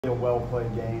A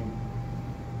well-played game.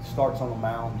 Starts on the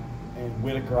mound, and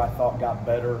Whitaker, I thought, got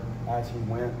better as he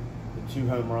went. The 2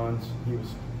 home runs, he was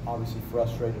obviously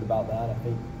frustrated about that. I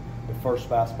think the first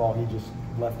fastball, he just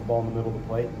left the ball in the middle of the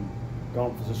plate, and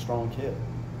Gump was a strong kid.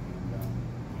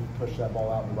 He pushed that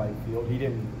ball out in the right field. He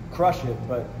didn't crush it,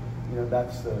 but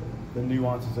that's the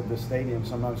nuances of this stadium.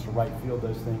 Sometimes to right field,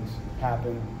 those things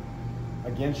happen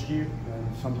against you,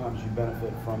 and sometimes you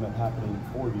benefit from it happening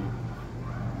for you.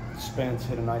 Spence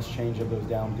hit a nice changeup that was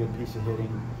down, good piece of hitting.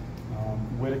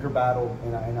 Whitaker battled,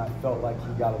 and I felt like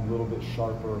he got a little bit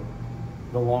sharper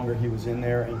the longer he was in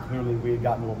there, and clearly we had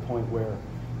gotten to a point where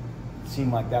it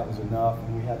seemed like that was enough,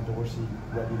 and we had Dorsey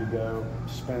ready to go.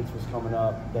 Spence was coming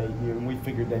up, and we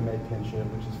figured they may pinch it,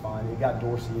 which is fine. It got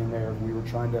Dorsey in there, and we were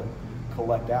trying to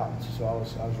collect outs, so I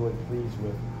was really pleased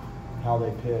with how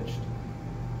they pitched.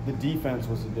 The defense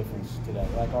was the difference today.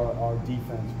 Like our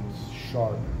defense was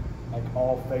sharp. Like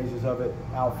all phases of it.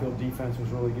 Outfield defense was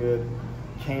really good.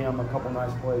 Cam, a couple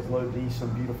nice plays. Low D, some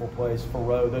beautiful plays.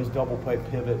 Farrow, those double play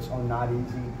pivots are not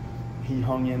easy. He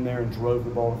hung in there and drove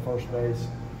the ball to first base.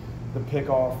 The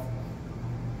pickoff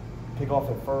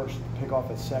at first, pickoff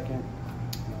at second.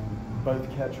 Both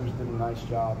catchers did a nice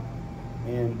job.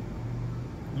 And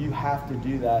you have to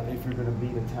do that if you're going to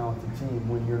beat a talented team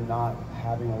when you're not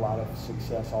having a lot of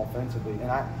success offensively.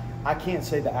 And I can't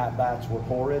say the at-bats were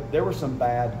horrid. There were some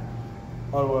bad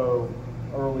 0-0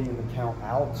 early in the count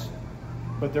outs,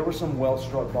 but there were some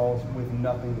well-struck balls with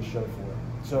nothing to show for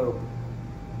it. So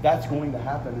that's going to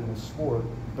happen in this sport,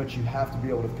 but you have to be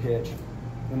able to pitch.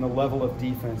 And the level of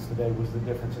defense today was the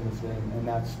difference in this game, and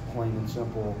that's plain and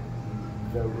simple.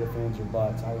 No ifs, ands, or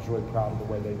buts. I was really proud of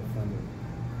the way they defended.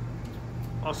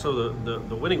 Also,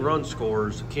 the winning run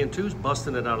scores, Cantu's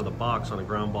busting it out of the box on a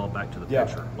ground ball back to the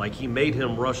pitcher. Like he made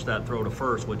him rush that throw to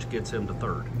first, which gets him to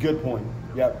third. Good point.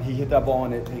 Yep, he hit that ball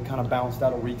and it kind of bounced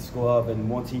out of Reek's glove, and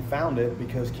once he found it,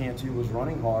 because Cantu was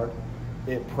running hard,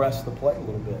 it pressed the play a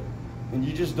little bit. And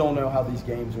you just don't know how these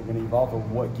games are going to evolve or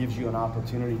what gives you an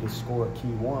opportunity to score a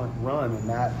key run, and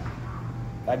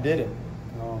that did it.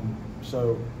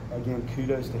 So, again,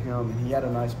 kudos to him. And he had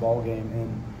a nice ball game,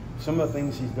 and some of the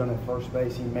things he's done at first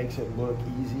base, he makes it look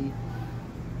easy.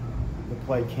 The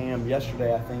play Cam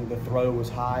yesterday, I think the throw was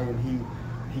high, and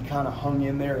he kind of hung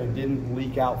in there and didn't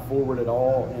leak out forward at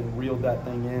all and reeled that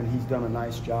thing in. He's done a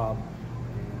nice job.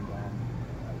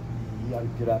 And he had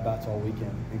good at-bats all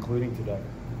weekend, including today.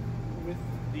 With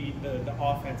the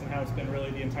offense and how it's been really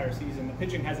the entire season, the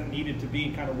pitching hasn't needed to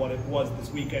be kind of what it was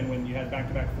this weekend when you had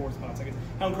back-to-back 4 spots. I guess,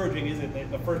 how encouraging is it that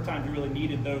the first time you really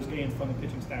needed those games from the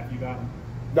pitching staff you got them?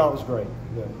 That was great.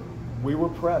 Yeah. We were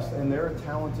pressed, and they're a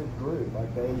talented group.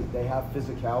 Like they have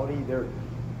physicality.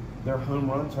 Their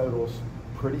home run totals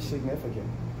pretty significant,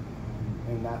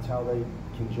 and that's how they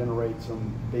can generate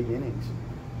some big innings.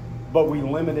 But we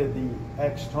limited the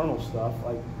external stuff.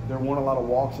 Like there weren't a lot of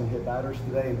walks and hit batters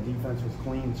today, and defense was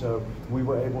clean, so we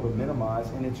were able to minimize.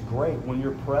 And it's great when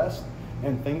you're pressed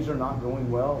and things are not going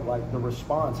well. Like the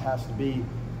response has to be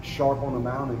sharp on the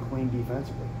mound and clean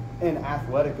defensively, and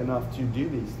athletic enough to do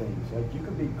these things. Like you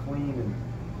could be clean and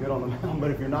good on the mound, but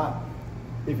if you're not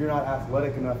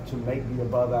athletic enough to make the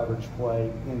above average play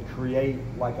and create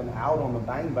like an out on the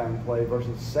bang bang play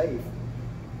versus safe,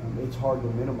 it's hard to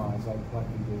minimize like we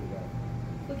do today.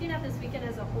 Looking at this weekend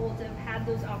as a whole, to have had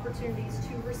those opportunities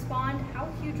to respond, how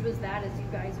huge was that as you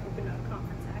guys opened up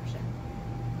conference action?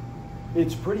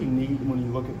 It's pretty neat when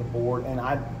you look at the board, and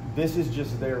this is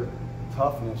just their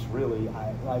toughness, really.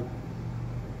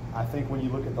 I think when you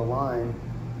look at the line,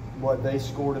 what they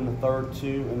scored in the third 2,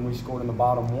 and we scored in the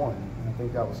bottom 1. And I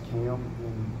think that was Cam,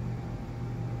 and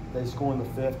they scored in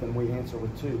the 5th, and we answer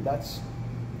with 2.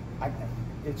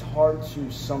 It's hard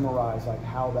to summarize like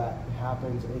how that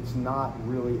happens. It's not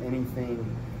really anything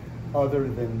other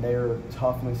than their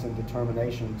toughness and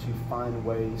determination to find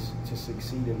ways to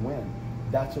succeed and win.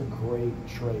 That's a great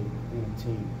trait in a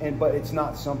team, but it's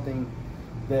not something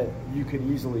that you could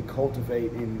easily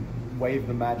cultivate and wave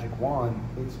the magic wand.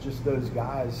 It's just those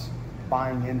guys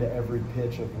buying into every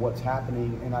pitch of what's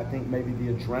happening, and I think maybe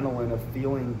the adrenaline of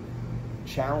feeling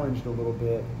challenged a little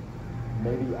bit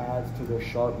maybe adds to their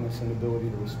sharpness and ability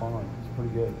to respond. It's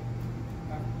pretty good.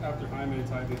 After Jaime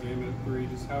tied the game at 3,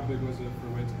 just how big was it for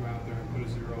Whit to go out there and put a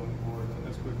 0 on the board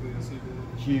as quickly as he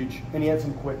did? Huge, and he had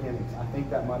some quick innings. I think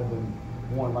that might have been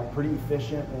one, like pretty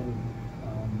efficient, and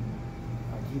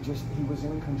he was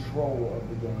in control of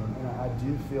the game, and I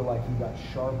do feel like he got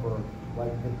sharper,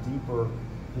 like the deeper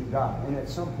he got. And at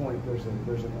some point, there's an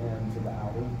end to the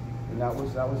outing, and that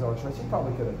was our choice. He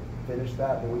probably could have finished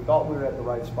that, but we thought we were at the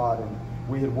right spot, and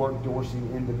we had worked Dorsey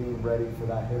into being ready for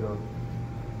that hitter.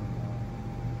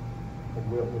 but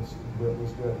Witt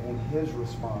was good, and his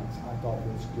response I thought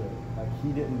was good. Like,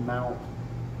 he didn't mount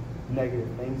negative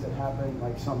things that happened,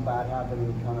 like something bad happened,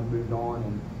 and he kind of moved on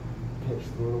and pitched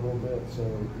through it a little bit. So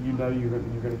you know you're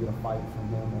going to get a fight from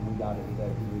him, and we got it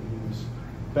today. He was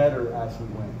better as he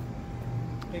went.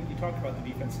 I think you talked about the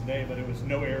defense today, but it was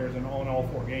no errors in all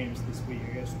 4 games this week.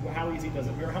 I guess how easy does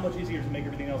it, or how much easier does it make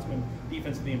everything else when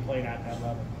defense is being played at that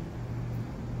level?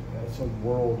 It's a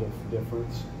world of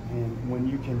difference, and when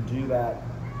you can do that,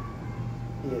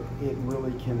 it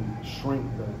really can shrink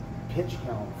the pitch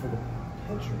count for the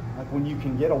pitcher. Like when you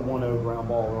can get a 1-0 ground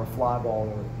ball or a fly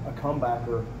ball or a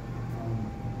comebacker,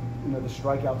 you know, the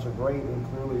strikeouts are great, and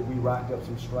clearly we racked up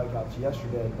some strikeouts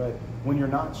yesterday, but when you're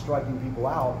not striking people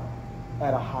out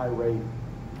at a high rate,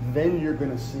 then you're going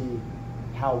to see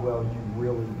how well you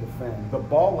really defend. The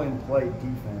ball in play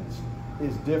defense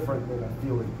is different than a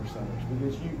fielding percentage,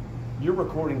 because you're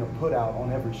recording a put out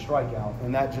on every strikeout,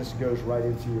 and that just goes right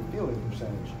into your fielding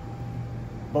percentage.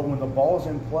 But when the ball's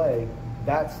in play,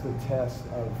 that's the test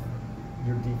of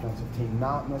your defensive team,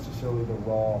 not necessarily the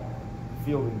raw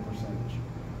fielding percentage.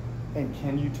 And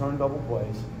can you turn double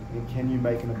plays, and can you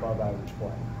make an above average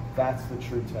play? That's the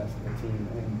true test of the team,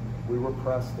 and we were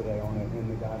pressed today on it, and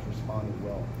the guys responded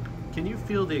well. Can you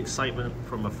feel the excitement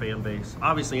from a fan base?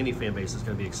 Obviously, any fan base is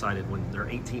going to be excited when they're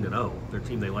 18-0. Their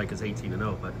team they like is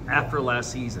 18-0. But after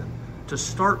last season, to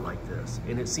start like this,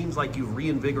 and it seems like you've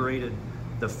reinvigorated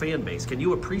the fan base. Can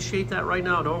you appreciate that right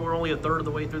now? No, we're only a third of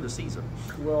the way through the season.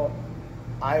 Well,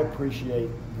 I appreciate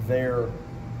their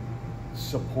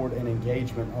support and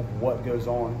engagement of what goes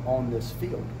on this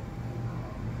field.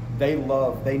 They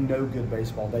know good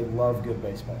baseball. They love good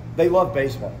baseball. They love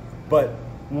baseball. But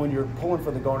when you're pulling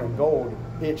for the Garnet and Gold,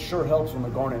 it sure helps when the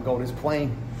Garnet and Gold is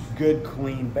playing good,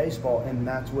 clean baseball, and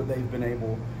that's what they've been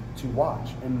able to watch.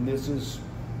 And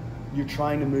you're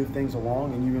trying to move things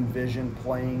along, and you envision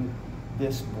playing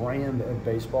this brand of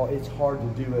baseball. It's hard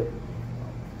to do it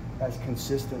as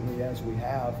consistently as we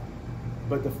have,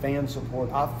 but the fan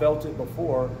support, I've felt it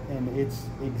before, and it's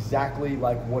exactly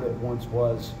like what it once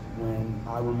was when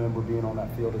I remember being on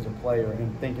that field as a player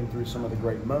and thinking through some of the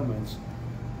great moments.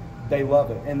 They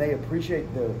love it, and they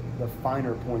appreciate the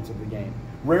finer points of the game.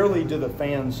 Rarely do the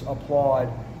fans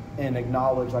applaud and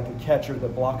acknowledge like a catcher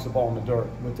that blocks a ball in the dirt,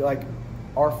 but like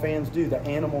our fans do. The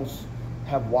Animals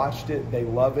have watched it, they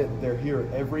love it, they're here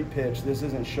at every pitch. This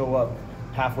isn't show up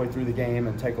halfway through the game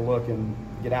and take a look and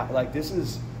get out. Like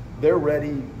they're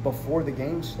ready before the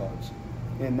game starts.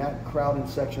 And that crowd in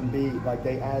Section B, like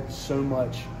they add so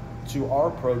much to our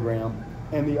program.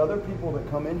 And the other people that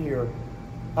come in here,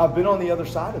 I've been on the other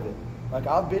side of it. Like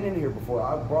I've been in here before.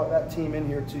 I brought that team in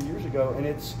here 2 years ago, and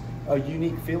it's a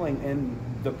unique feeling. And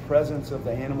the presence of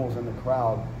the Animals in the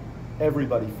crowd,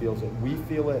 everybody feels it. We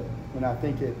feel it, and I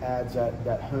think it adds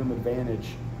that home advantage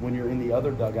when you're in the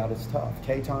other dugout. It's tough.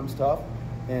 K-time's tough,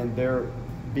 and they're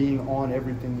being on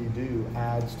everything you do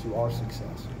adds to our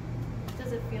success.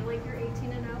 Does it feel like you're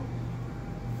 18-0?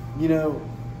 You know,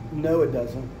 no, it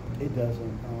doesn't. It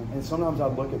doesn't. And sometimes I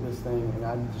look at this thing and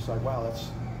I'm just like, wow,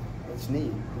 that's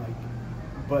neat. Like,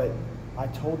 but I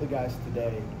told the guys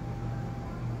today,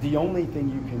 the only thing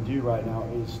you can do right now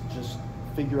is just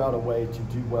figure out a way to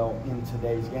do well in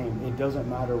today's game. It doesn't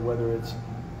matter whether it's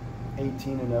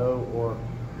 18-0 or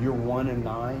you're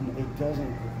 1-9. It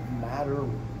doesn't matter.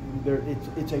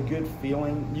 It's a good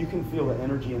feeling. You can feel the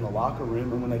energy in the locker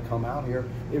room, and when they come out here,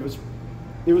 it was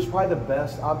probably the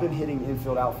best. I've been hitting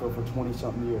infield, outfield for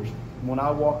 20-something years. When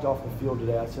I walked off the field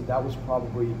today, I said that was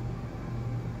probably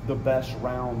the best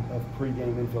round of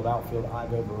pregame infield, outfield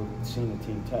I've ever seen a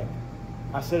team take.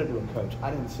 I said it to a coach. I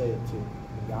didn't say it to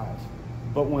the guys.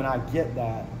 But when I get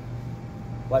that,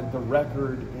 like the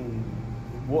record and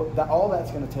all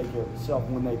that's going to take care of itself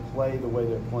when they play the way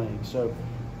they're playing. So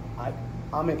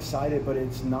I'm excited, but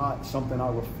it's not something I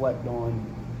reflect on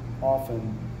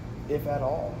often, if at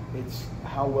all. It's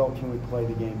how well can we play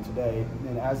the game today.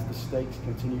 And as the stakes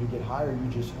continue to get higher,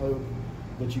 you just hope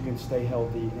that you can stay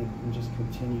healthy and just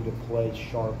continue to play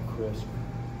sharp, crisp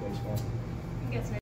baseball.